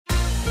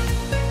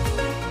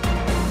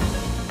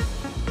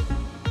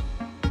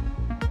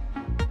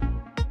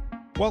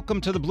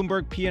Welcome to the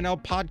Bloomberg P&L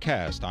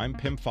podcast. I'm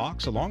Pim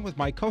Fox, along with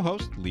my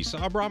co-host, Lisa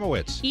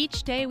Abramowitz.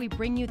 Each day, we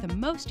bring you the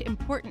most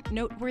important,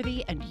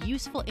 noteworthy, and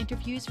useful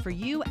interviews for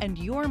you and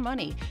your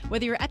money,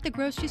 whether you're at the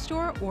grocery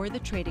store or the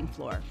trading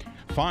floor.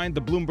 Find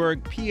the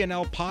Bloomberg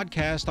P&L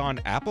podcast on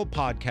Apple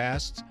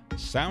Podcasts,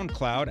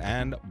 SoundCloud,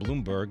 and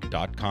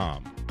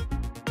Bloomberg.com.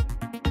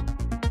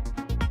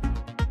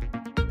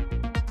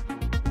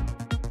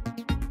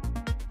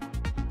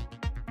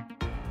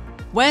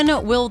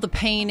 When will the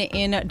pain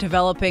in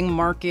developing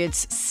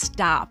markets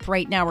stop?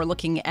 Right now, we're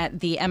looking at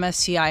the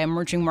MSCI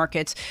Emerging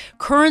Markets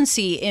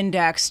Currency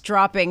Index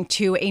dropping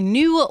to a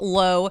new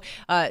low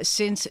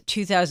since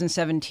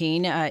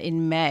 2017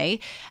 in May,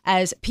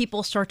 as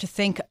people start to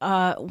think,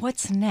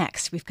 what's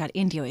next? We've got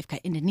India, we've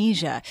got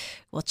Indonesia.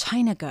 Will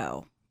China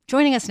go?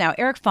 Joining us now,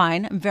 Eric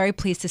Fine, I'm very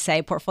pleased to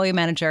say, portfolio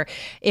manager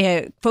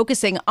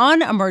focusing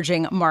on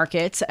emerging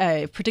markets,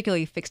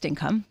 particularly fixed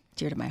income.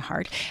 Dear to my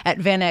heart, at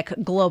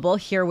VanEck Global,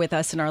 here with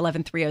us in our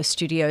 1130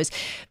 studios.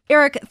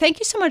 Eric, thank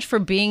you so much for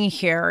being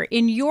here.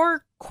 In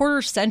your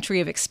quarter century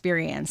of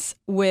experience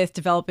with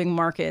developing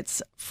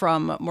markets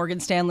from Morgan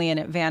Stanley and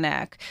at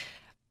VanEck,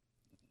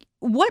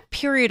 what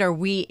period are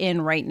we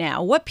in right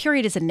now? What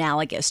period is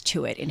analogous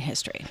to it in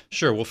history?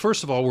 Sure. Well,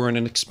 first of all, we're in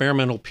an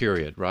experimental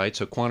period, right?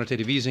 So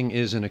quantitative easing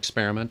is an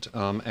experiment.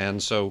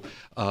 And so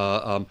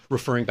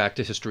referring back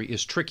to history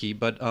is tricky.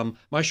 But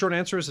my short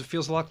answer is it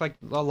feels a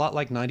lot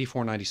like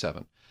 94,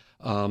 97.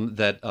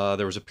 That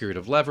there was a period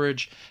of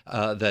leverage,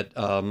 that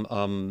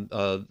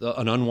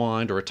an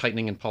unwind or a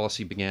tightening in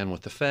policy began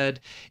with the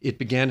Fed. It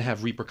began to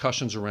have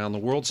repercussions around the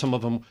world. Some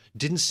of them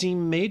didn't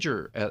seem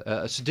major,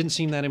 didn't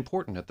seem that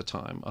important at the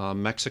time.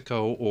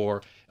 Mexico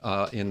or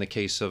in the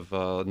case of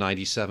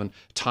 97,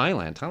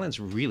 Thailand. Thailand's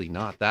really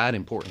not that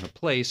important a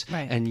place,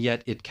 right. And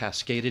yet it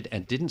cascaded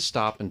and didn't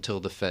stop until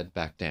the Fed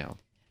backed down.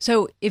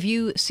 So if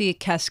you see a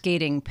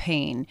cascading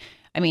pain,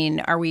 I mean,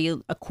 are we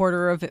a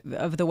quarter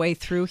of the way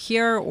through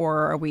here,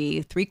 or are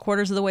we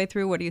 3/4 of the way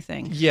through? What do you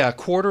think? Yeah,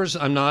 quarters.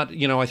 I'm not.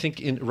 I think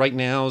right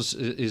now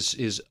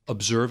is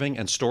observing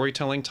and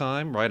storytelling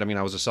time. Right. I mean,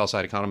 I was a sell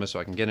side economist, so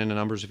I can get into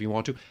numbers if you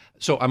want to.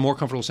 So I'm more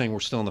comfortable saying we're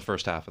still in the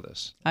first half of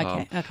this.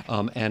 Okay.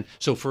 And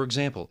so, for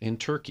example, in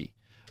Turkey,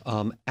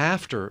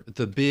 after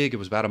the big, it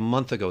was about a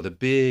month ago, the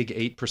big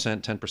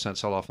 8%, 10%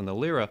 sell off in the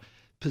lira,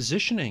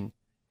 positioning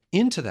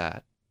into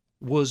that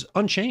was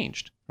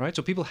unchanged, right?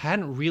 So people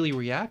hadn't really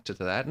reacted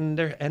to that,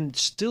 and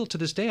still to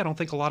this day, I don't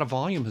think a lot of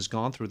volume has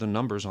gone through the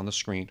numbers on the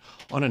screen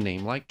on a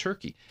name like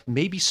Turkey.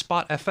 Maybe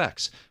spot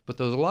FX, but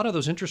there's a lot of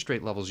those interest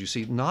rate levels you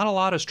see. Not a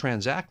lot is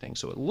transacting,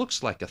 so it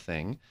looks like a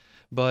thing,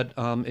 but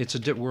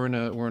we're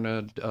in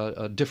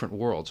a different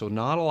world. So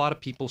not a lot of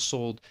people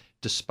sold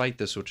despite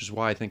this, which is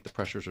why I think the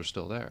pressures are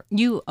still there.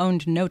 You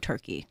owned no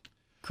Turkey.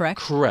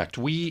 Correct? Correct.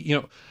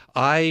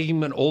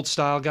 I'm an old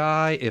style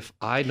guy. If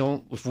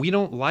we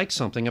don't like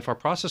something, if our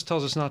process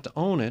tells us not to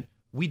own it,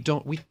 we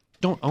don't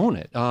own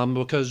it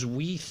because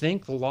we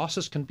think the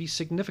losses can be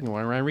significant.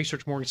 When I ran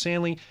research Morgan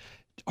Stanley,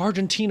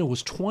 Argentina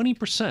was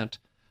 20%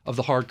 of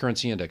the hard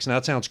currency index. Now,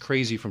 that sounds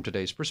crazy from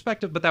today's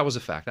perspective, but that was a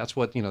fact. That's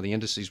what, the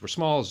indices were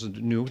small, it was a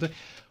new thing.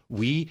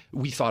 We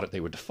thought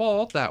they would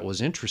default. That was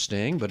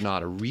interesting, but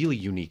not a really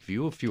unique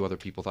view. A few other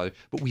people thought,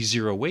 but we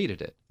zero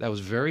weighted it. That was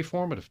very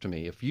formative to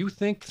me. If you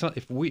think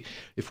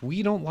if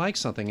we don't like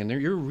something and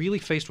you're really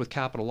faced with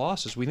capital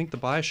losses, we think the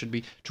bias should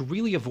be to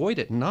really avoid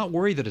it and not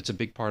worry that it's a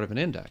big part of an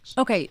index.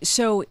 Okay,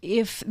 so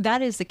if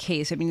that is the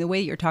case, I mean, the way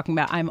you're talking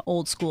about, I'm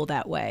old school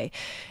that way.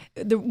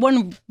 The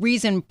one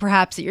reason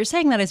perhaps that you're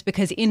saying that is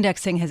because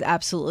indexing has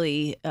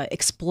absolutely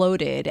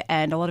exploded,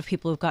 and a lot of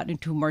people who've gotten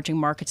into emerging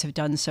markets have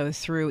done so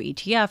through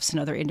ETFs and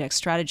other index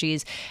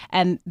strategies,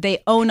 and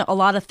they own a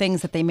lot of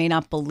things that they may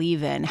not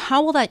believe in.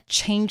 How will that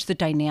change the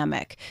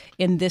dynamic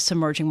in this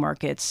emerging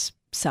markets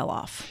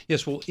sell-off?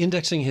 Yes, well,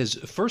 indexing has,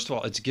 first of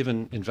all, it's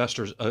given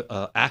investors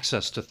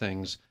access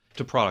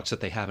to products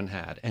that they haven't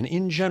had. And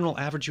in general,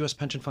 average U.S.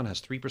 pension fund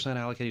has 3%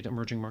 allocated to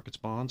emerging markets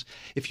bonds.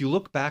 If you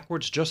look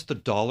backwards, just the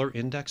dollar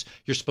index,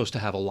 you're supposed to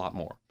have a lot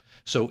more.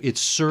 So it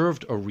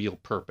served a real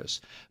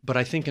purpose. But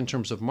I think in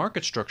terms of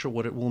market structure,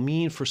 what it will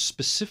mean for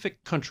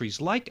specific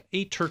countries like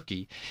a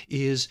Turkey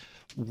is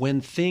when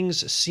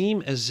things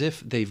seem as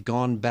if they've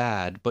gone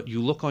bad, but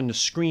you look on the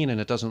screen and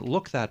it doesn't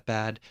look that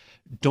bad,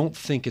 don't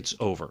think it's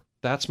over.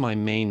 That's my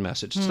main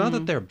message. It's not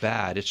that they're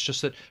bad. It's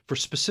just that for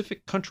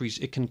specific countries,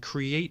 it can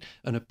create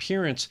an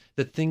appearance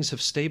that things have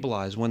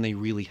stabilized when they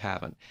really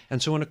haven't.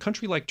 And so in a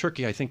country like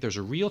Turkey, I think there's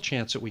a real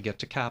chance that we get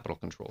to capital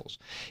controls.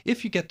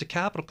 If you get to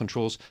capital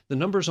controls, the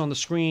numbers on the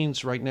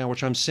screens right now,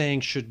 which I'm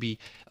saying should be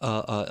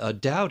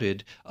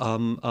doubted,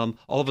 all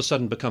of a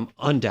sudden become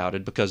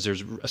undoubted because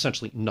there's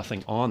essentially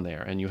nothing on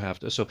there. And you have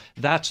to. So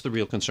that's the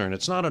real concern.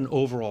 It's not an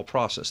overall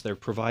process. They're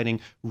providing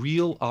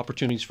real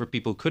opportunities for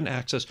people who couldn't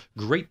access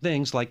great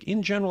things like,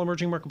 in general,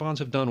 emerging market bonds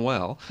have done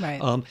well.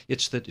 Right.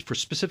 It's that for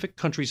specific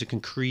countries, it can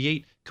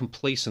create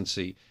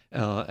complacency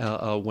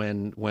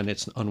when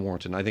it's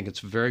unwarranted. And I think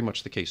it's very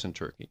much the case in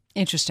Turkey.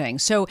 Interesting.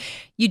 So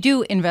you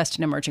do invest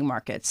in emerging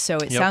markets. So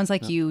it sounds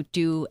like you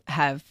do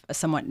have a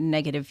somewhat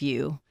negative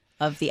view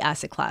of the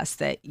asset class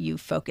that you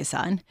focus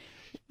on.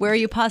 Where are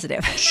you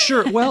positive?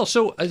 Sure. Well,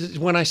 so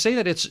when I say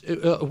that, it's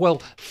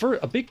for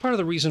a big part of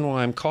the reason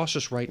why I'm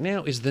cautious right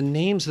now is the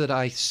names that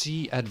I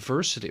see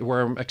adversity,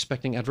 where I'm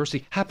expecting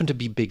adversity, happen to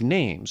be big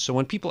names. So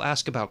when people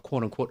ask about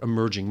quote unquote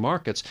emerging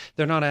markets,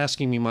 they're not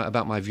asking me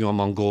about my view on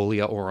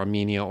Mongolia or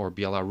Armenia or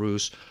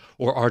Belarus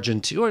or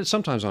Argentina, or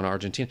sometimes on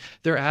Argentina.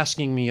 They're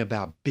asking me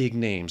about big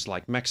names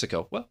like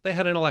Mexico. Well, they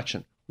had an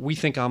election. We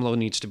think AMLO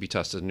needs to be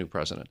tested as a new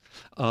president.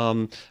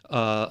 So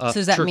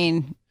does that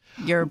mean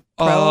you're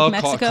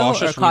pro-Mexico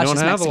cautious. or cautious We don't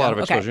have Mexico? a lot of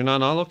exposure. Okay. You're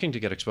not looking to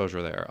get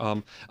exposure there.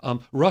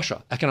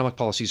 Russia, economic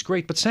policy is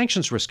great, but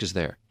sanctions risk is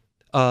there.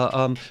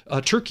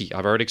 Turkey,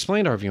 I've already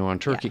explained our view on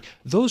Turkey. Yeah.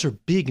 Those are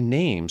big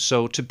names.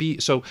 So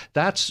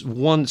that's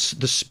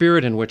the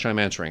spirit in which I'm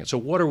answering it. So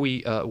what are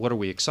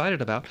we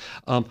excited about?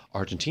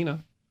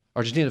 Argentina,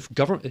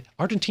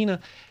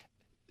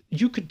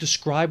 you could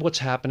describe what's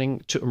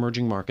happening to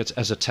emerging markets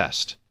as a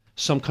test.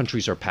 Some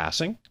countries are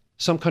passing,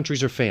 some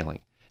countries are failing.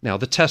 Now,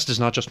 the test is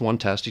not just one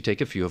test. You take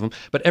a few of them.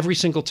 But every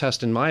single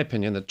test, in my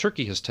opinion, that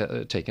Turkey has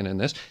taken in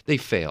this, they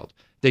failed.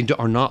 They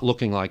are not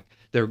looking like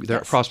their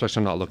prospects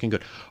are not looking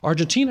good.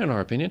 Argentina, in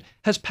our opinion,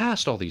 has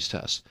passed all these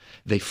tests.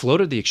 They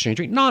floated the exchange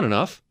rate. Not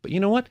enough. But you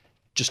know what?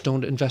 Just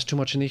don't invest too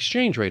much in the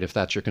exchange rate if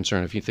that's your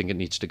concern, if you think it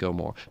needs to go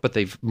more. But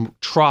they've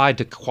tried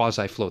to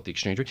quasi-float the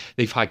exchange rate.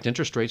 They've hiked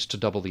interest rates to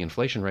double the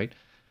inflation rate.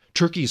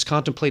 Turkey is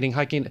contemplating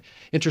hiking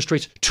interest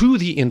rates to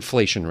the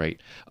inflation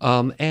rate.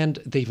 And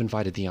they've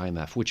invited the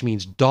IMF, which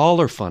means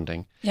dollar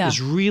funding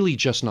is really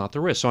just not the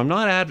risk. So I'm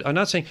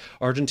not saying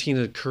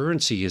Argentina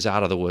currency is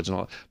out of the woods and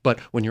all, but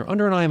when you're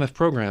under an IMF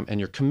program and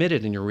you're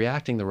committed and you're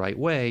reacting the right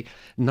way,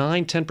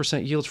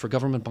 9-10% yields for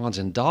government bonds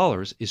in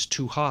dollars is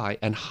too high,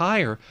 and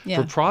higher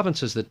for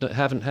provinces that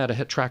haven't had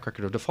a track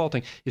record of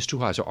defaulting is too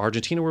high. So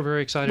Argentina, we're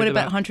very excited about.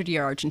 What about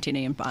 100-year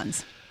Argentinian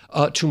bonds?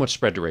 Too much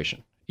spread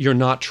duration. You're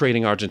not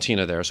trading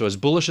Argentina there. So as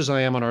bullish as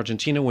I am on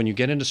Argentina, when you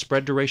get into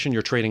spread duration,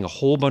 you're trading a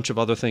whole bunch of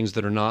other things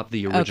that are not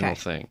the original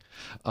thing.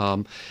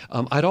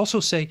 I'd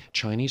also say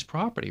Chinese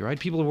property, right?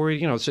 People are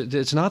worried,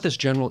 it's not this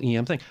general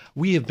EM thing.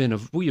 We have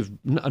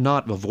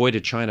not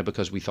avoided China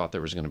because we thought there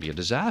was going to be a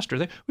disaster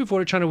there. We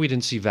avoided China. We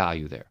didn't see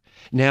value there.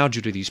 Now,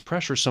 due to these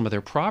pressures, some of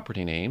their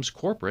property names,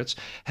 corporates,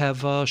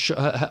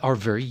 are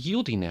very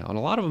yieldy now. And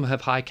a lot of them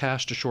have high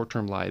cash to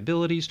short-term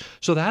liabilities.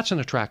 So that's an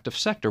attractive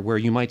sector where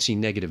you might see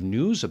negative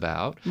news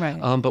about,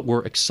 but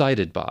we're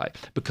excited by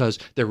because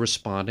they're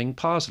responding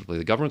positively.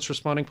 The government's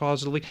responding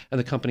positively, and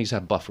the companies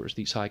have buffers,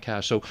 these high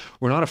cash. So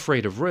we're not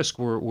afraid of risk.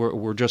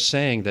 We're just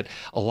saying that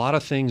a lot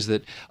of things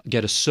that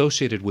get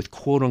associated with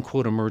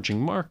quote-unquote emerging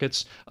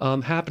markets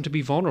happen to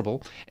be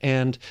vulnerable.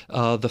 And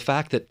the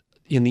fact that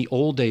in the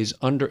old days,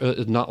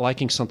 not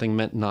liking something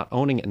meant not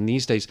owning it. And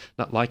these days,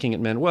 not liking it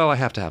meant, well, I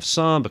have to have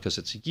some because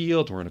it's a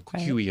yield. We're in a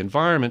QE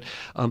environment,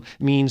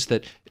 means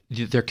that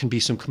there can be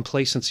some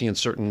complacency in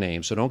certain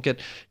names. So don't get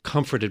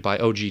comforted by,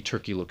 oh, gee,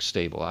 Turkey looks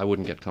stable. I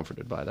wouldn't get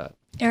comforted by that.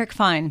 Eric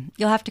Fine,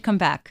 you'll have to come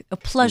back. A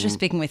pleasure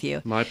speaking with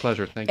you. My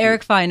pleasure. Thank you.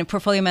 Eric Fine,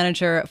 portfolio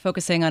manager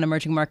focusing on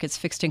emerging markets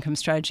fixed income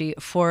strategy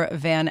for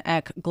Van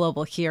Eck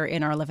Global here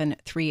in our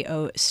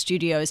 1130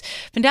 studios.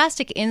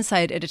 Fantastic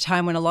insight at a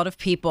time when a lot of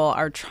people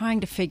are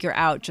trying to figure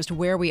out just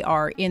where we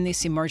are in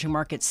this emerging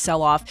market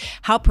sell-off.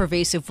 How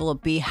pervasive will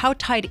it be? How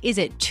tied is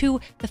it to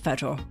the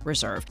Federal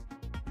Reserve?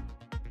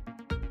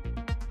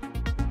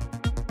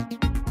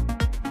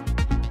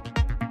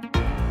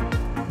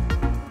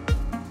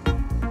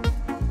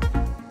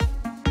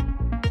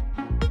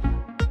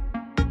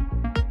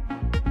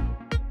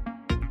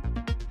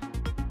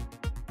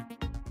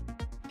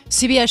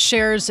 CBS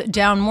shares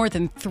down more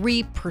than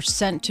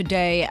 3%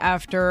 today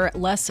after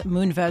Les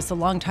Moonves, the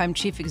longtime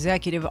chief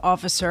executive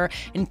officer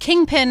and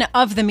kingpin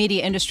of the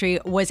media industry,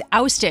 was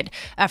ousted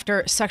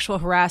after sexual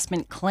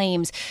harassment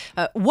claims.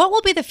 What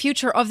will be the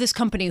future of this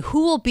company?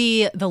 Who will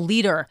be the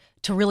leader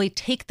to really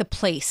take the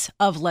place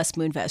of Les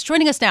Moonves?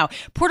 Joining us now,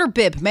 Porter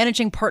Bibb,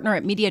 managing partner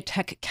at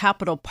MediaTek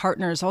Capital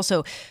Partners,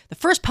 also the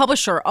first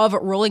publisher of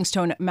Rolling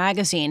Stone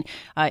magazine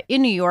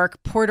in New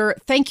York. Porter,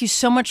 thank you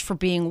so much for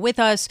being with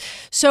us.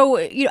 So,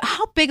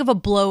 how big of a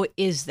blow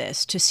is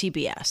this to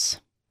CBS?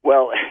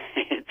 Well,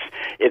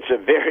 it's a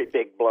very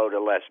big blow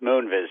to Les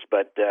Moonves,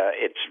 but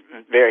it's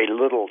very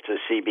little to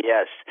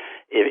CBS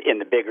in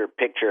the bigger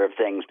picture of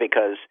things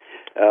because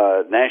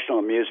National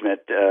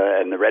Amusement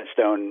and the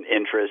Redstone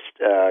interest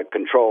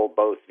control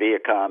both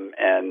Viacom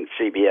and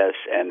CBS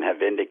and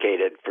have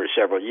indicated for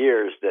several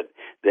years that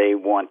they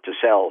want to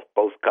sell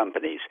both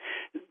companies.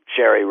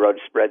 Sherry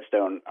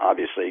Redstone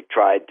obviously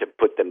tried to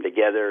put them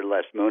together.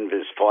 Les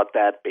Moonves fought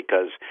that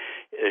because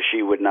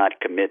she would not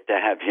commit to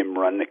have him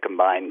run the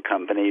combined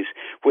companies,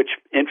 which,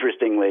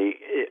 interestingly,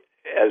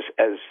 as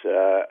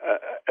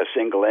a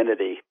single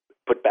entity,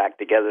 put back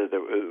together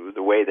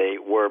the way they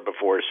were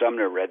before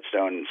Sumner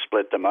Redstone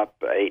split them up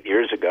 8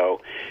 years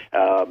ago,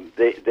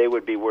 they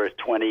would be worth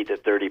 20 to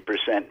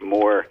 30%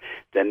 more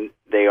than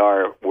they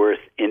are worth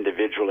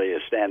individually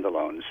as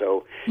standalone.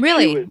 So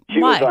really,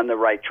 she why? was on the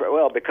right track.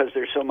 Well, because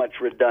there's so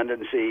much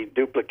redundancy,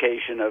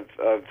 duplication of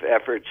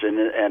efforts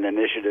and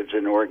initiatives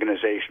and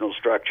organizational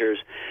structures,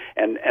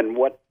 and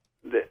what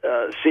the,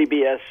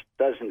 CBS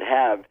doesn't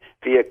have,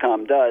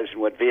 Viacom does,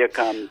 and what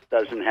Viacom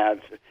doesn't have,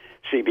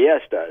 CBS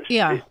does.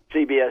 Yeah.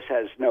 CBS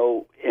has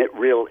no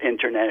real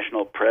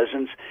international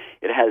presence.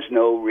 It has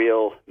no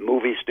real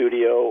movie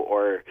studio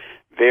or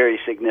very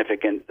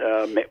significant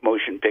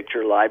motion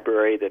picture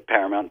library that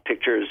Paramount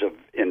Pictures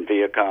in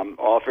Viacom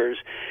offers.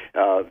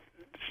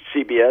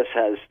 CBS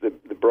has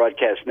the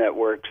broadcast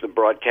networks, the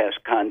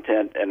broadcast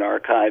content and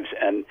archives,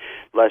 and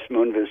Les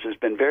Moonves has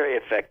been very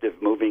effective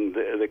moving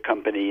the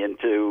company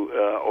into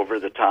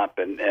over-the-top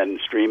and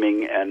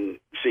streaming, and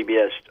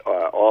CBS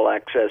All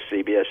Access,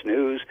 CBS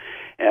News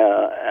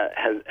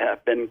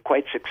have been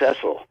quite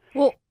successful.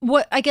 Well,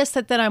 what I guess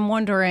that I'm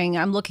wondering,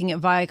 I'm looking at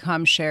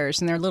Viacom shares,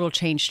 and they're a little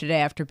changed today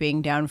after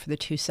being down for the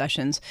 2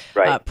 sessions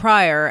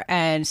prior,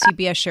 and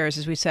CBS shares,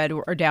 as we said,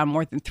 are down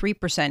more than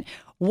 3%.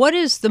 What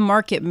is the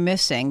market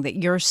missing that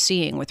you're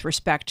seeing with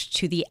respect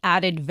to the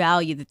added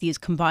value that these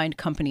combined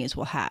companies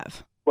will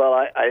have? Well,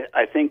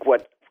 I think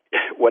what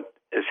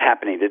is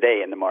happening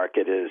today in the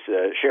market is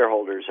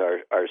shareholders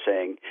are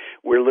saying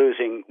we're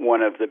losing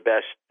one of the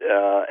best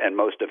and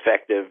most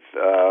effective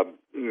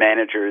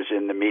managers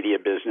in the media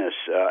business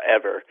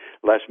ever.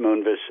 Les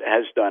Moonves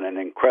has done an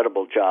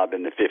incredible job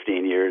in the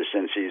 15 years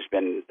since he's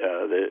been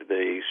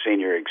the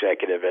senior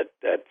executive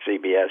at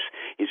CBS.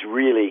 He's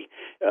really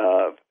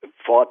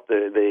fought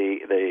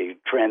the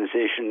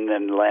transition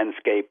and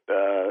landscape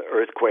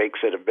earthquakes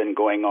that have been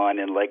going on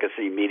in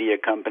legacy media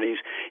companies.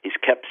 He's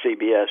kept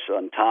CBS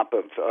on top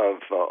of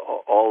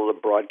all the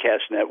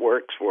broadcast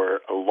networks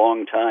for a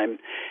long time,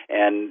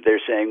 and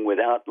they're saying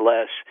without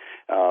Les,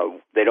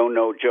 they don't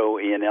know Joe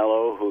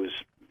Iannello, who's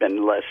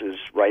been Les's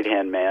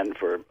right-hand man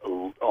for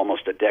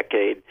almost a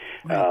decade.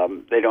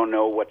 They don't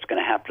know what's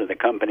going to happen to the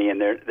company, and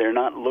they're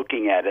not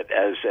looking at it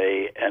as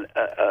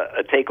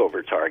a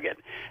takeover target.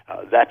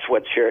 That's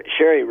what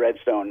Sherry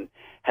Redstone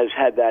has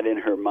had that in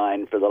her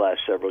mind for the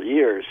last several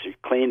years. She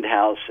cleaned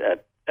house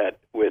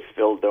with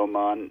Phil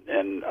Domon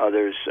and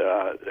others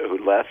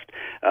who left,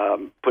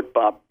 put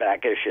Bob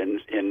Bakish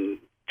in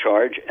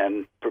charge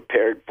and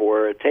prepared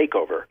for a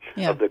takeover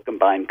of the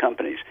combined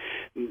companies.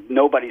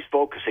 Nobody's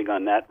focusing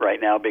on that right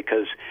now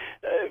because,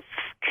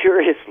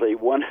 curiously,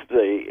 one of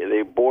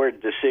the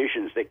board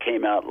decisions that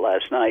came out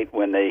last night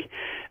when they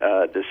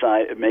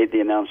made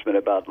the announcement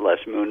about Les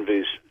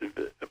Moonves'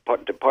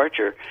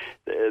 departure,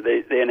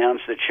 they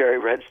announced that Sherry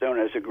Redstone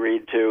has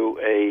agreed to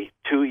a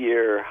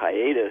 2-year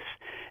hiatus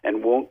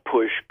and won't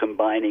push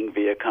combining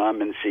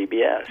Viacom and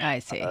CBS. I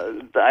see.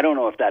 I don't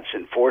know if that's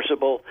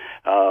enforceable.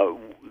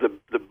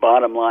 The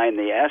bottom line,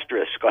 the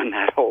asterisk on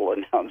that whole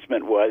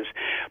announcement was,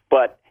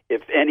 but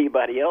if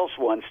anybody else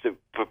wants to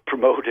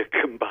promote a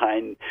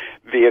combined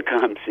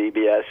Viacom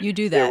CBS, you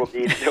do that.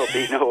 There'll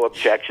be no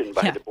objection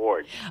by the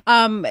board.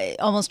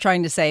 Almost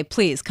trying to say,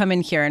 please come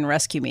in here and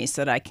rescue me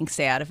so that I can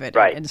stay out of it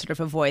and sort of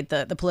avoid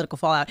the political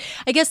fallout.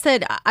 I guess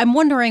that I'm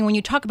wondering, when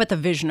you talk about the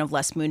vision of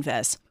Les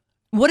Moonves,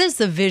 what is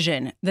the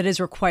vision that is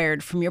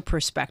required from your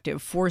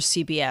perspective for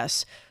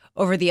CBS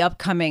over the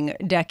upcoming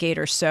decade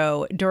or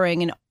so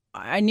during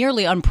a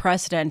nearly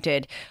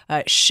unprecedented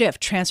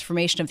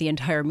transformation of the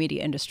entire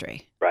media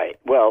industry? Right.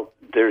 Well,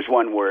 there's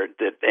one word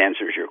that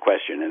answers your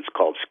question, and it's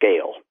called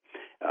scale.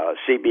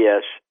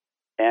 CBS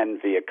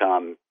and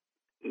Viacom,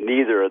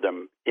 neither of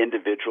them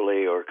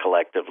individually or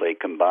collectively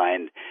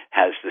combined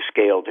has the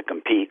scale to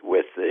compete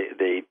with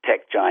the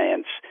tech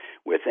giants,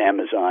 with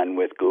Amazon,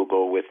 with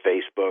Google, with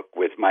Facebook,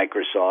 with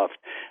Microsoft,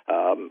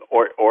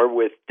 or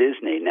with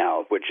Disney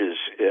now, which is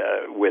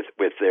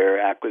with their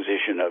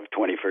acquisition of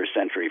 21st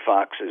Century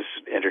Fox's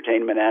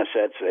entertainment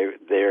assets.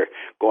 They're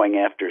going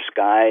after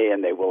Sky,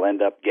 and they will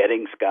end up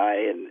getting Sky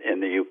in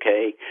the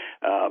UK.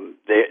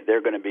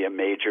 They're going to be a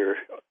major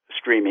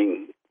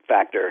streaming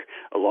factor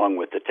along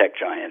with the tech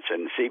giants,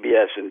 and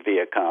CBS and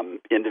Viacom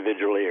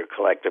individually or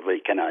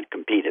collectively cannot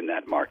compete in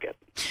that market.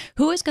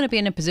 Who is going to be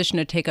in a position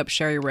to take up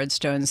Sherry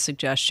Redstone's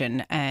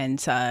suggestion and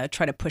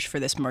try to push for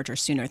this merger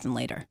sooner than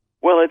later?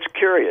 Well, it's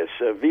curious.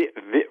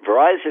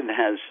 Verizon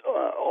has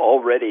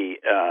already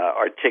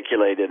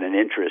articulated an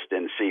interest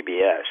in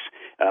CBS.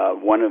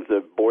 One of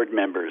the board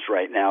members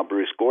right now,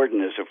 Bruce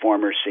Gordon, is a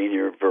former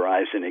senior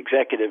Verizon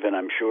executive, and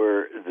I'm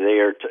sure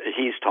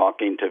he's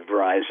talking to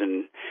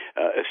Verizon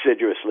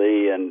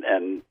assiduously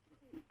and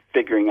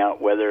figuring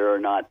out whether or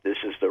not this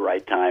is the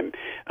right time.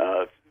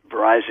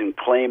 Verizon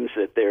claims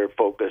that they're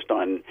focused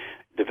on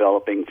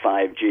developing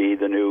 5G,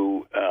 the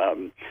new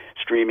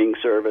streaming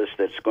service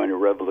that's going to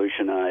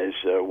revolutionize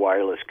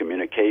wireless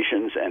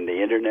communications and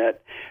the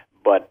Internet.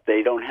 but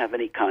they don't have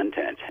any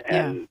content.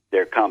 And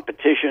their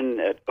competition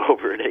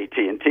over at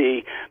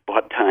AT&T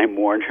bought Time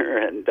Warner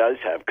and does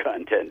have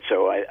content.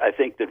 So I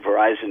think that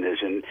Verizon is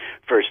in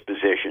first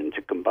position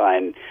to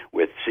combine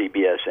with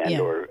CBS and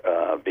or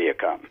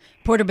Viacom.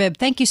 Porter Bibb,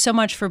 thank you so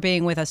much for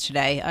being with us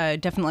today.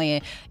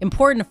 Definitely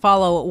important to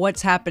follow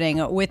what's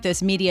happening with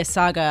this media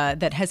saga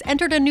that has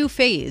entered a new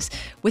phase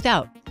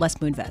without Les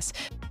Moonves.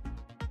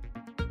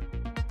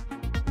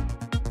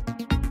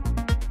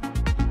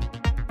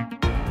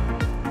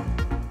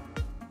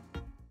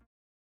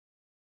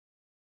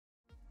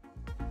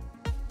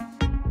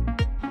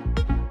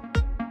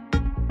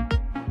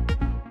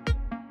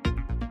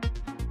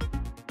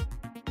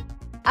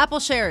 Apple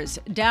shares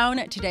down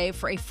today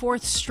for a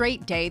fourth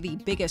straight day, the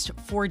biggest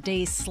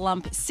four-day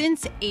slump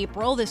since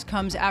April. This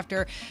comes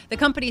after the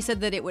company said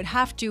that it would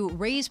have to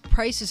raise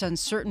prices on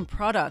certain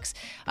products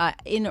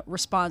in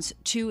response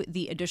to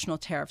the additional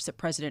tariffs that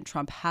President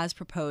Trump has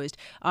proposed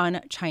on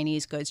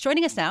Chinese goods.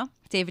 Joining us now,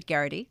 David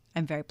Garrity,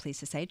 I'm very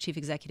pleased to say, Chief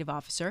Executive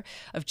Officer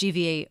of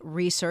GVA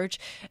Research.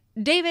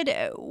 David,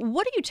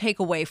 what do you take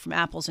away from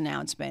Apple's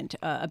announcement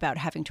about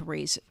having to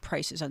raise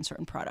prices on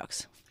certain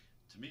products?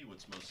 To me,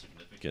 what's most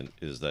significant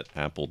is that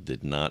Apple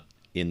did not,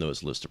 in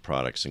those list of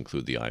products,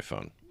 include the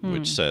iPhone,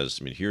 which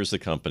says, here's the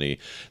company,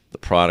 the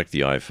product,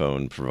 the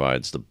iPhone,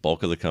 provides the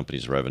bulk of the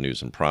company's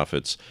revenues and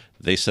profits.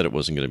 They said it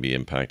wasn't going to be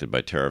impacted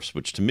by tariffs,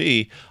 which to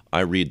me, I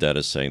read that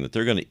as saying that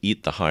they're going to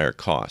eat the higher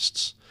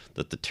costs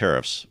that the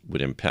tariffs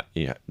would impact,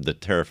 the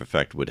tariff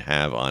effect would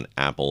have on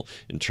Apple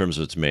in terms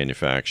of its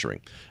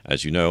manufacturing.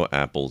 As you know,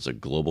 Apple is a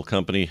global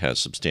company, has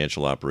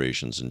substantial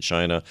operations in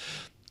China.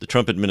 The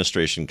Trump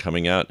administration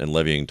coming out and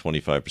levying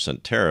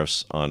 25%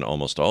 tariffs on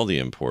almost all the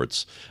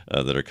imports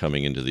that are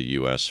coming into the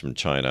U.S. from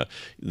China.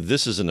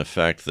 This is an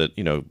effect that,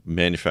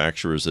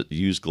 manufacturers that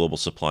use global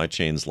supply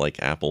chains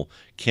like Apple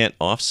can't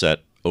offset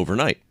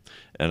overnight.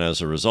 And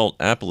as a result,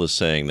 Apple is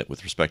saying that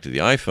with respect to the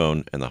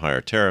iPhone and the higher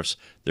tariffs,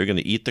 they're going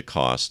to eat the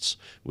costs,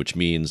 which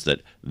means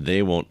that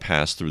they won't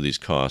pass through these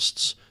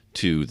costs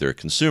to their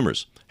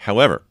consumers.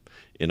 However,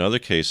 in other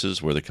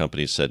cases where the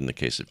company said in the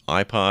case of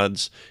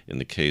iPods, in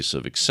the case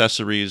of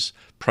accessories,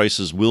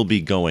 prices will be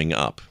going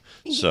up.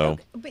 So,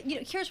 but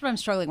here's what I'm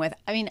struggling with.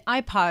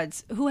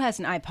 iPods, who has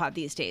an iPod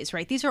these days,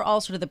 right? These are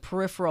all sort of the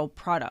peripheral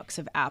products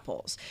of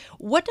Apple's.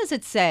 What does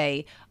it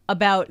say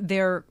about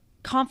their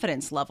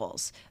confidence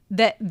levels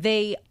that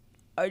they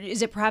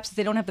is it perhaps that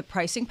they don't have the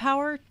pricing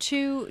power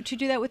to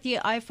do that with the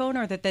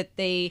iPhone, or that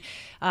they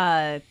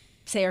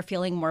say are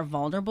feeling more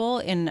vulnerable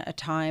in a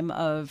time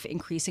of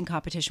increasing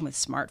competition with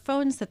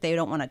smartphones, that they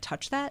don't want to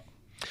touch that?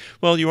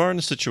 Well, you are in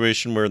a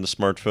situation where in the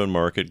smartphone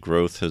market,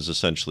 growth has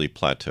essentially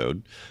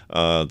plateaued.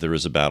 There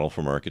is a battle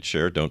for market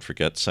share. Don't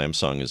forget,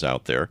 Samsung is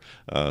out there.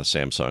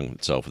 Samsung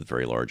itself with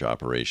very large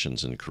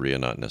operations in Korea,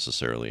 not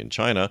necessarily in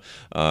China.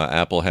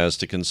 Apple has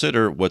to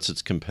consider what's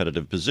its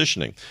competitive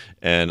positioning.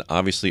 And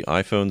obviously,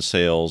 iPhone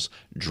sales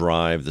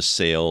drive the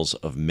sales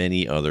of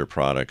many other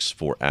products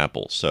for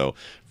Apple. So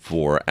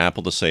for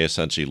Apple to say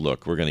essentially,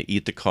 look, we're going to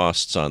eat the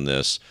costs on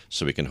this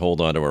so we can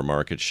hold on to our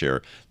market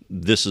share,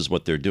 this is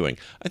what they're doing.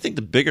 I think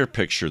the bigger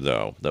picture,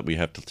 though, that we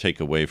have to take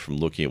away from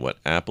looking at what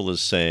Apple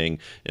is saying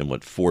and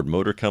what Ford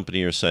Motor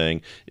Company are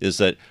saying is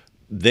that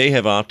they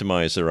have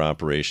optimized their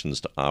operations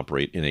to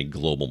operate in a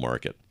global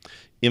market.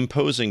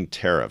 Imposing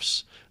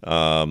tariffs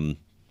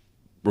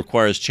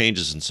requires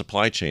changes in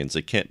supply chains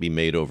that can't be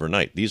made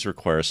overnight. These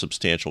require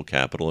substantial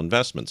capital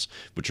investments,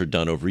 which are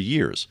done over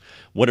years.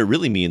 What it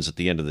really means at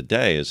the end of the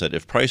day is that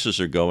if prices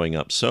are going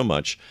up so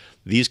much,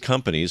 these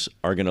companies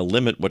are going to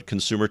limit what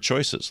consumer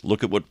choices.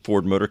 Look at what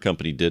Ford Motor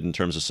Company did in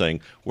terms of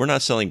saying, we're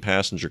not selling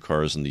passenger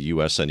cars in the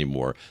U.S.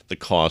 anymore. The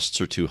costs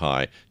are too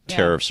high.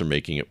 Tariffs are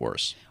making it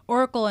worse.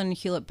 Oracle and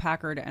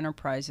Hewlett-Packard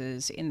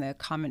Enterprises, in the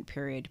comment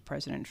period to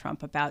President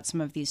Trump about some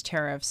of these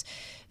tariffs,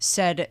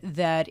 said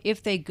that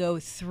if they go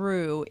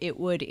through, it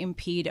would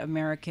impede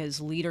America's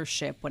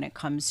leadership when it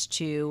comes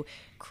to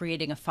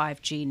creating a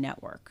 5G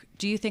network.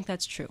 Do you think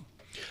that's true?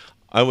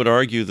 I would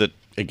argue that,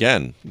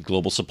 again,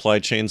 global supply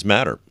chains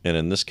matter. And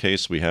in this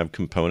case, we have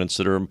components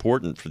that are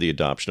important for the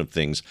adoption of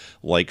things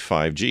like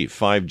 5G.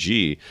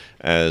 5G,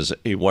 as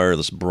a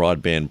wireless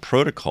broadband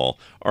protocol,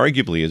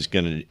 arguably is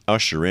going to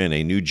usher in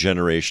a new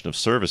generation of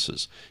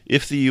services.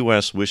 If the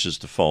U.S. wishes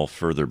to fall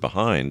further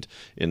behind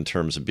in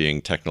terms of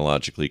being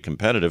technologically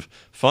competitive,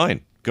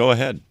 fine. Go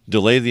ahead.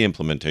 Delay the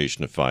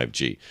implementation of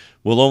 5G.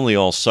 We'll only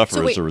all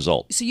suffer as a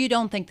result. So you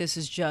don't think this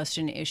is just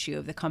an issue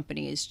of the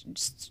companies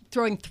just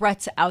throwing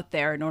threats out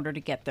there in order to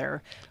get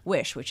their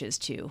wish, which is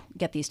to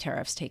get these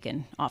tariffs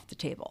taken off the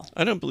table?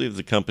 I don't believe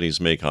the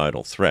companies make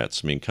idle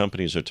threats.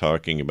 Companies are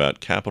talking about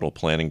capital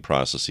planning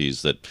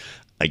processes that,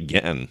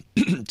 again,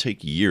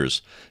 take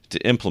years to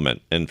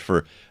implement. And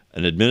for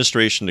an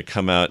administration to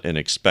come out and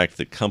expect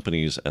that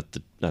companies at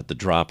the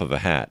drop of a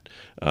hat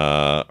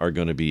are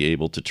going to be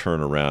able to turn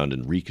around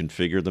and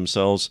reconfigure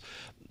themselves,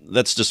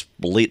 that's just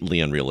blatantly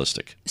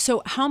unrealistic.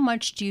 So how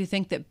much do you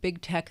think that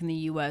big tech in the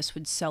U.S.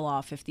 would sell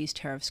off if these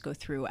tariffs go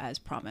through as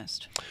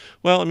promised?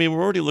 Well, I mean,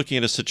 we're already looking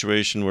at a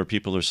situation where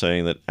people are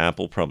saying that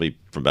Apple probably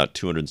from about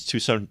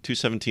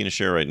 $217 a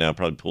share right now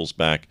probably pulls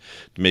back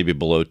to maybe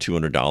below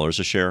 $200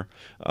 a share.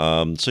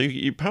 So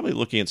you're probably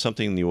looking at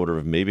something in the order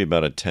of maybe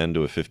about a 10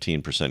 to a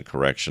 15%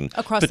 correction.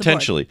 Across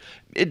potentially,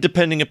 the board.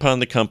 Depending upon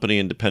the company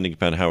and depending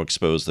upon how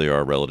exposed they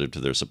are relative to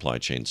their supply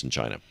chains in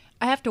China.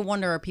 I have to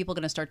wonder, are people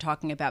going to start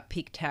talking about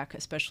peak tech,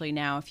 especially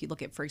now if you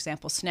look at, for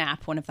example,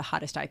 Snap, one of the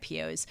hottest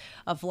IPOs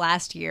of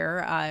last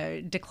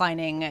year,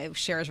 declining,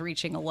 shares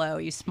reaching a low.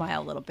 You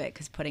smile a little bit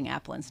because putting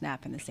Apple and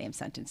Snap in the same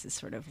sentence is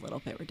sort of a little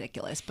bit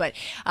ridiculous. But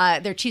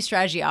their chief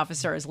strategy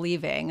officer is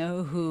leaving,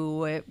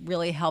 who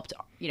really helped,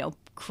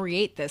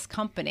 create this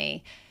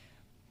company.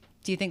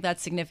 Do you think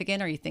that's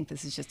significant, or you think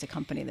this is just a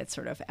company that's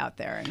sort of out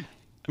there?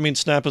 I mean,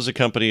 Snap is a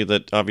company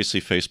that obviously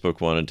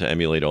Facebook wanted to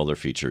emulate all their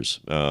features,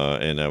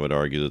 and I would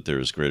argue that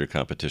there's greater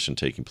competition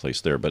taking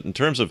place there. But in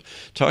terms of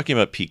talking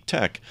about peak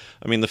tech,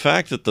 I mean, the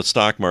fact that the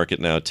stock market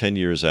now, 10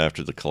 years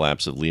after the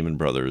collapse of Lehman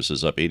Brothers,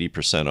 is up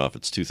 80% off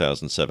its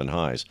 2007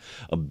 highs,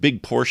 a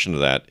big portion of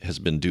that has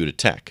been due to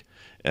tech.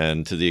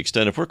 And to the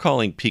extent, if we're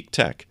calling peak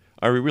tech,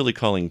 are we really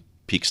calling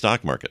peak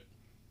stock market?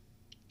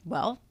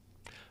 Well,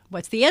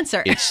 what's the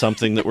answer? It's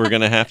something that we're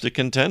going to have to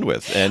contend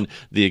with. And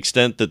the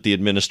extent that the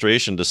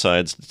administration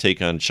decides to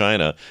take on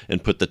China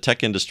and put the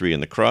tech industry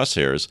in the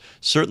crosshairs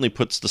certainly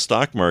puts the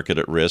stock market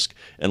at risk.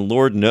 And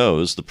Lord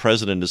knows the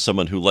president is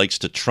someone who likes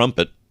to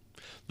trumpet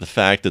the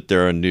fact that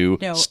there are new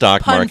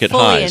stock market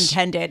fully highs.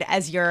 Intended,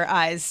 as your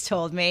eyes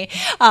told me.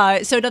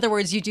 So in other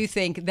words, you do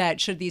think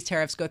that should these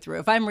tariffs go through,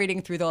 if I'm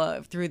reading through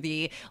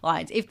the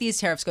lines, if these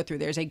tariffs go through,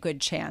 there's a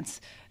good chance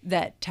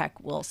that tech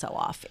will sell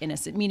off in a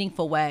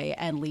meaningful way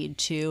and lead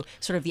to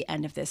sort of the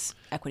end of this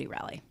equity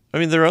rally. I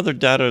mean, there are other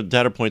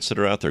data points that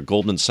are out there.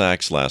 Goldman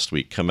Sachs last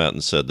week come out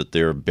and said that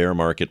their bear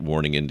market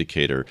warning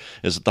indicator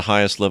is at the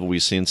highest level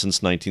we've seen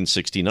since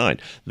 1969.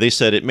 They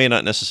said it may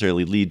not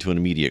necessarily lead to an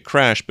immediate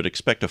crash, but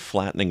expect a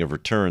flattening of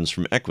returns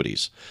from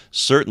equities.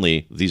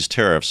 Certainly, these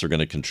tariffs are going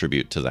to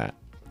contribute to that.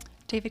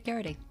 David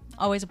Garrity,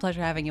 always a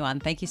pleasure having you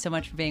on. Thank you so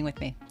much for being with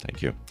me.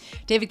 Thank you.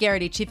 David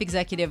Garrity, Chief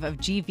Executive of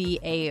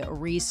GVA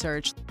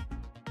Research.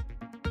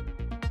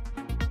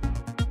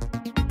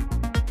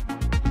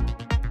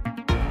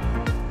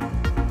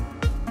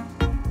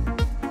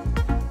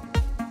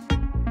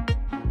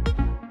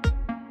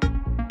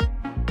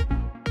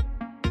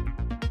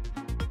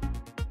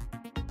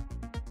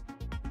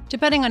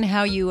 Depending on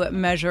how you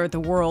measure the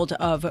world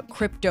of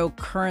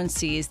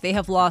cryptocurrencies, they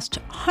have lost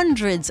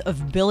hundreds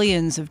of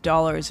billions of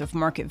dollars of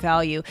market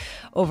value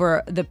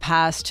over the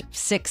past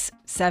 6,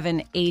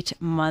 7, 8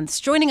 months.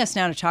 Joining us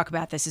now to talk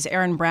about this is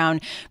Aaron Brown,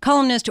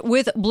 columnist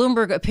with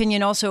Bloomberg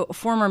Opinion, also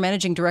former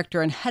managing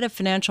director and head of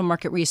financial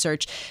market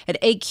research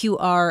at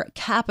AQR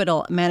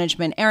Capital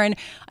Management. Aaron,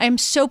 I am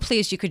so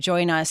pleased you could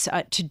join us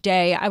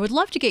today. I would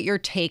love to get your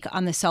take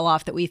on the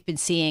sell-off that we've been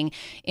seeing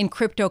in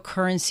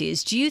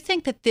cryptocurrencies. Do you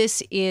think that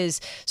this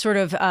is sort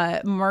of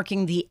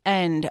marking the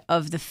end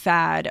of the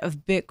fad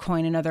of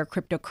Bitcoin and other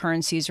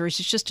cryptocurrencies, or is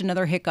it just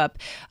another hiccup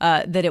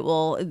that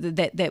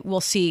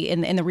we'll see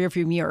in the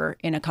rearview mirror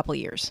in a couple of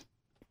years?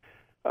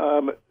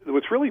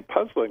 What's really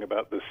puzzling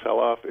about this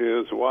sell-off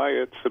is why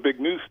it's a big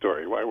news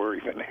story, why we're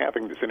even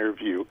having this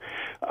interview.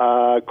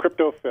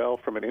 Crypto fell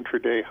from an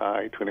intraday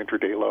high to an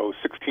intraday low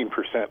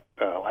 16%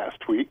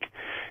 last week,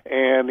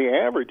 and the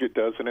average it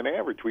does in an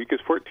average week is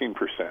 14%.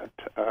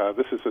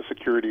 This is a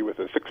security with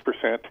a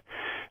 6%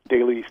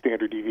 daily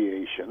standard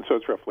deviation, so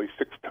it's roughly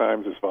 6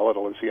 times as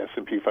volatile as the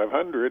S&P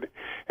 500,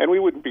 and we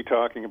wouldn't be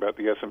talking about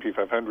the S&P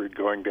 500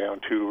 going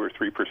down 2 or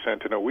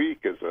 3% in a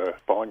week as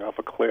falling off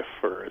a cliff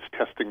or as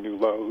testing new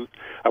lows.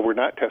 We're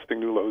not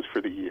testing new lows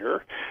for the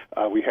year.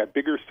 We had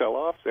bigger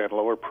sell-offs and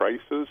lower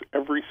prices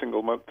every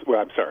single month. Well,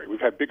 I'm sorry.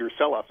 We've had bigger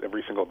sell-offs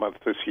every single month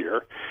this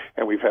year,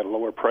 and we've had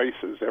lower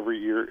prices every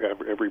year,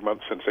 every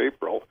month since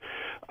April.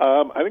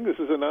 I think this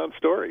is a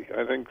non-story.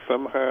 I think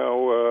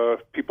somehow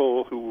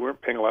people who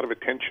weren't paying a lot of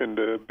attention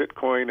to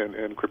Bitcoin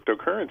and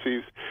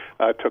cryptocurrencies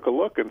took a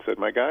look and said,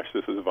 my gosh,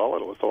 this is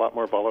volatile. It's a lot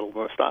more volatile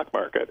than the stock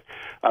market.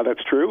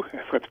 That's true.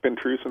 It's been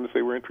true since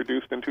they were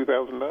introduced in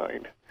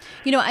 2009.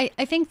 You know,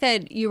 I think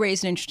that you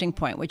raised an interesting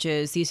point, which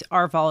is these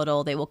are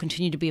volatile. They will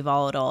continue to be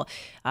volatile.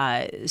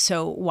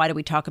 So why do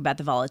we talk about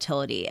the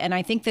volatility? And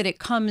I think that it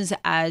comes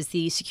as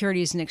the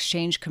Securities and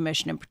Exchange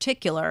Commission in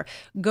particular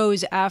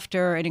goes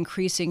after an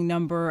increasing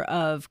number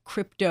of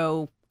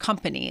crypto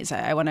companies.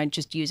 I want to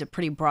just use a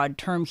pretty broad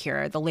term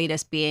here. The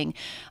latest being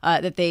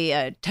that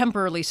they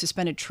temporarily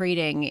suspended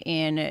trading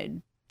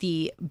in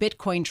the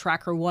Bitcoin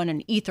Tracker 1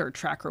 and Ether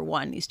Tracker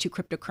 1, these two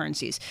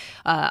cryptocurrencies,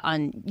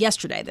 on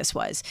yesterday this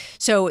was.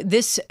 So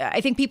this,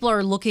 I think people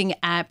are looking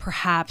at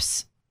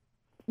perhaps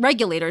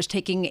regulators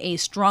taking a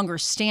stronger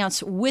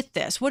stance with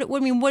this. What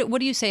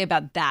do you say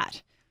about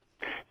that?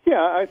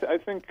 Yeah, I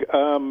think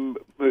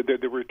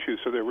there were two.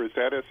 So there was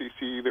that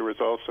SEC. There was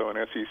also an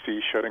SEC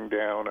shutting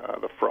down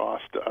the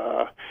Frost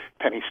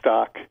penny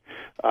stock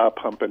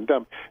pump and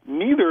dump.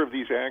 Neither of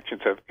these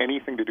actions have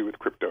anything to do with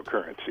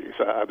cryptocurrencies,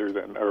 other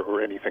than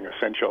or anything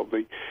essential.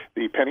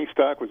 The penny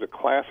stock was a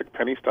classic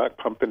penny stock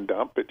pump and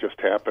dump. It just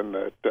happened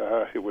that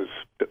it was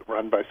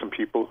run by some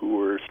people who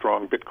were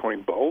strong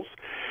Bitcoin bulls,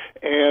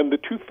 and the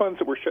two funds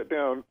that were shut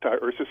down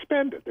or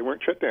suspended, they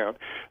weren't shut down,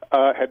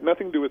 had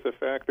nothing to do with the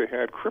fact they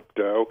had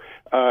crypto.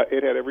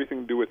 It had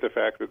everything to do with the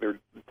fact that their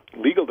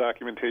legal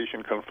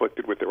documentation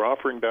conflicted with their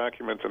offering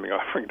documents, and the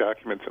offering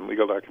documents and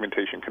legal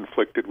documentation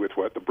conflicted with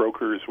what the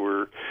brokers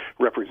were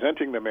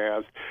representing them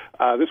as.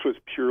 This was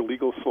pure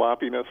legal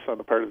sloppiness on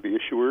the part of the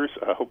issuers.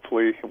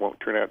 Hopefully it won't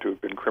turn out to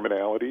have been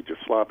criminality,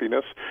 just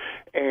sloppiness.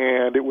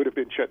 And it would have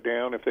been shut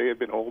down if they had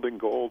been holding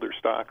gold or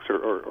stocks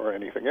or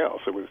anything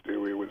else. It was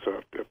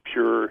a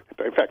pure...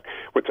 In fact,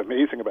 what's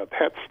amazing about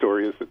that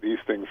story is that these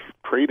things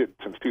traded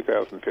since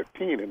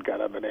 2015 and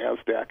got on the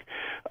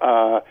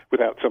NASDAQ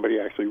without somebody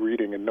actually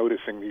reading and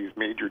noticing these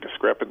major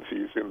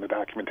discrepancies in the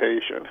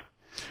documentation.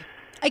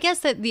 I guess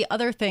that the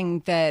other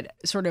thing that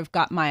sort of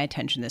got my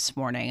attention this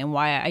morning and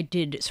why I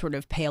did sort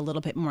of pay a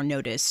little bit more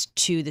notice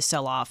to the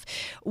sell-off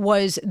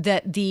was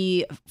that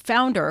the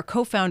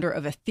co-founder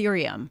of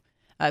Ethereum,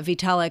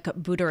 Vitalik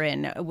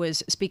Buterin,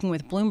 was speaking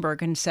with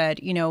Bloomberg and said,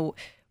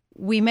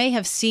 we may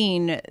have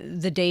seen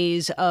the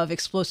days of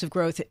explosive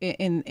growth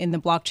in the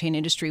blockchain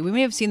industry. We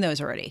may have seen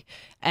those already.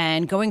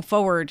 And going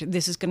forward,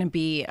 this is going to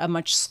be a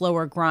much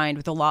slower grind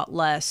with a lot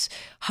less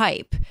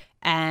hype.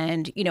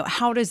 And,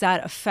 how does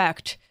that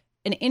affect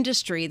an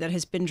industry that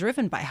has been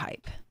driven by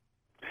hype?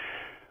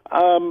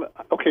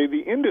 Okay,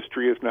 the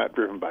industry is not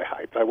driven by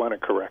hype. I want to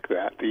correct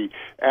that. The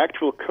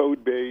actual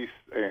code base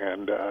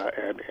and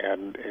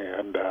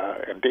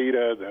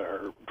data that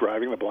are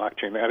driving the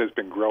blockchain, that has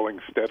been growing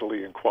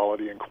steadily in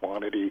quality and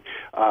quantity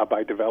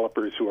by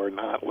developers who are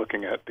not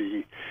looking at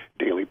the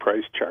daily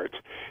price charts.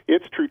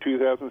 It's true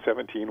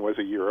 2017 was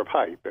a year of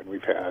hype, and we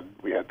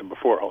had them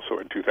before, also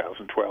in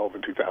 2012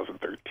 and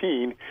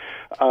 2013.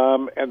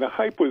 And the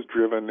hype was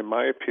driven, in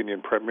my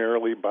opinion,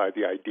 primarily by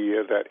the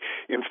idea that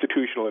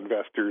institutional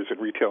investors and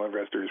retail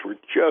investors were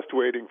just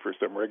waiting for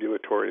some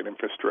regulatory and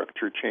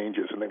infrastructure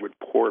changes, and they would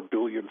pour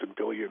billions and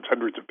billions,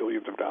 hundreds of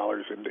billions of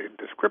dollars into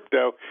this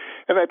crypto,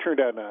 and that turned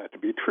out not to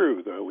be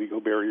true. The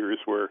legal barriers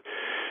were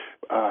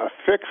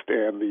fixed,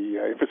 and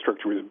the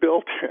infrastructure was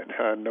built,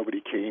 and nobody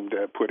came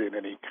to put in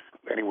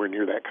anywhere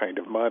near that kind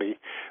of money.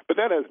 But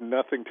that has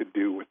nothing to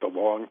do with the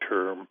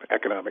long-term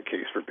economic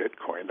case for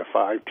Bitcoin, the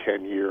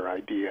 5-10-year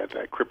idea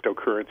that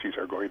cryptocurrencies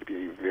are going to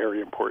be a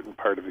very important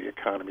part of the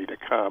economy to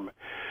come.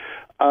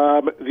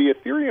 The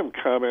Ethereum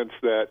comments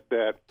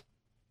that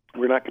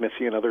we're not going to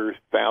see another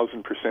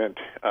 1,000%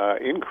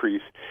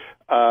 increase,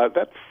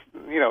 that's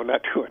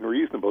not too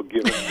unreasonable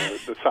given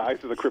the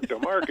size of the crypto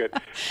market.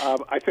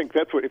 I think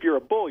that's what, if you're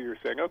a bull, you're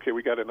saying, okay,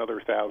 we got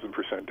another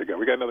 1,000% to go.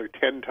 We got another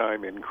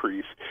 10-time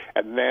increase,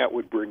 and that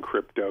would bring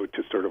crypto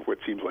to sort of what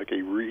seems like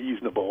a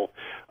reasonable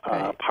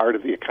part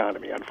of the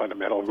economy on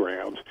fundamental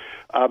grounds.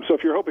 So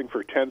if you're hoping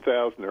for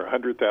 10,000 or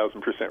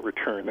 100,000%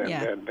 return,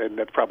 then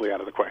that's probably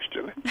out of the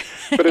question.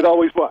 But it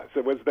always was.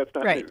 That's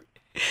not new.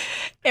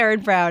 Aaron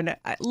Brown,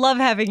 I love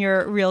having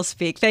your real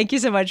speak. Thank you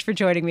so much for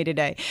joining me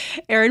today.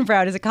 Aaron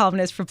Brown is a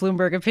columnist for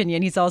Bloomberg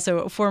Opinion. He's also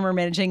a former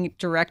managing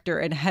director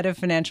and head of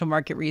financial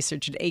market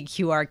research at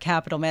AQR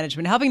Capital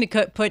Management, helping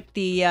to put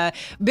the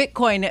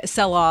Bitcoin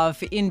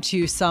sell-off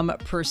into some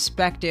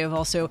perspective,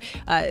 also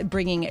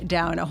bringing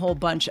down a whole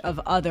bunch of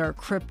other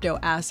crypto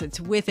assets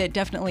with it.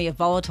 Definitely a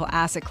volatile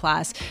asset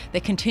class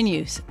that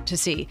continues to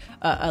see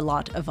a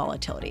lot of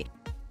volatility.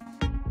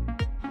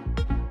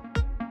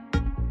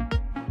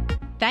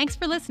 Thanks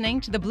for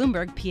listening to the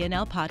Bloomberg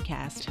P&L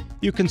podcast.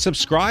 You can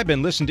subscribe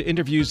and listen to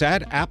interviews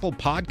at Apple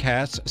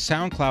Podcasts,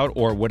 SoundCloud,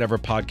 or whatever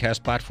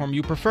podcast platform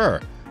you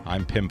prefer.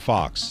 I'm Pim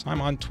Fox.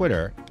 I'm on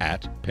Twitter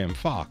at Pim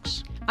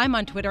Fox. I'm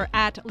on Twitter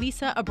at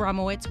Lisa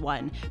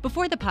Abramowitz1.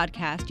 Before the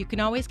podcast, you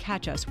can always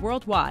catch us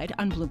worldwide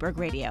on Bloomberg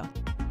Radio.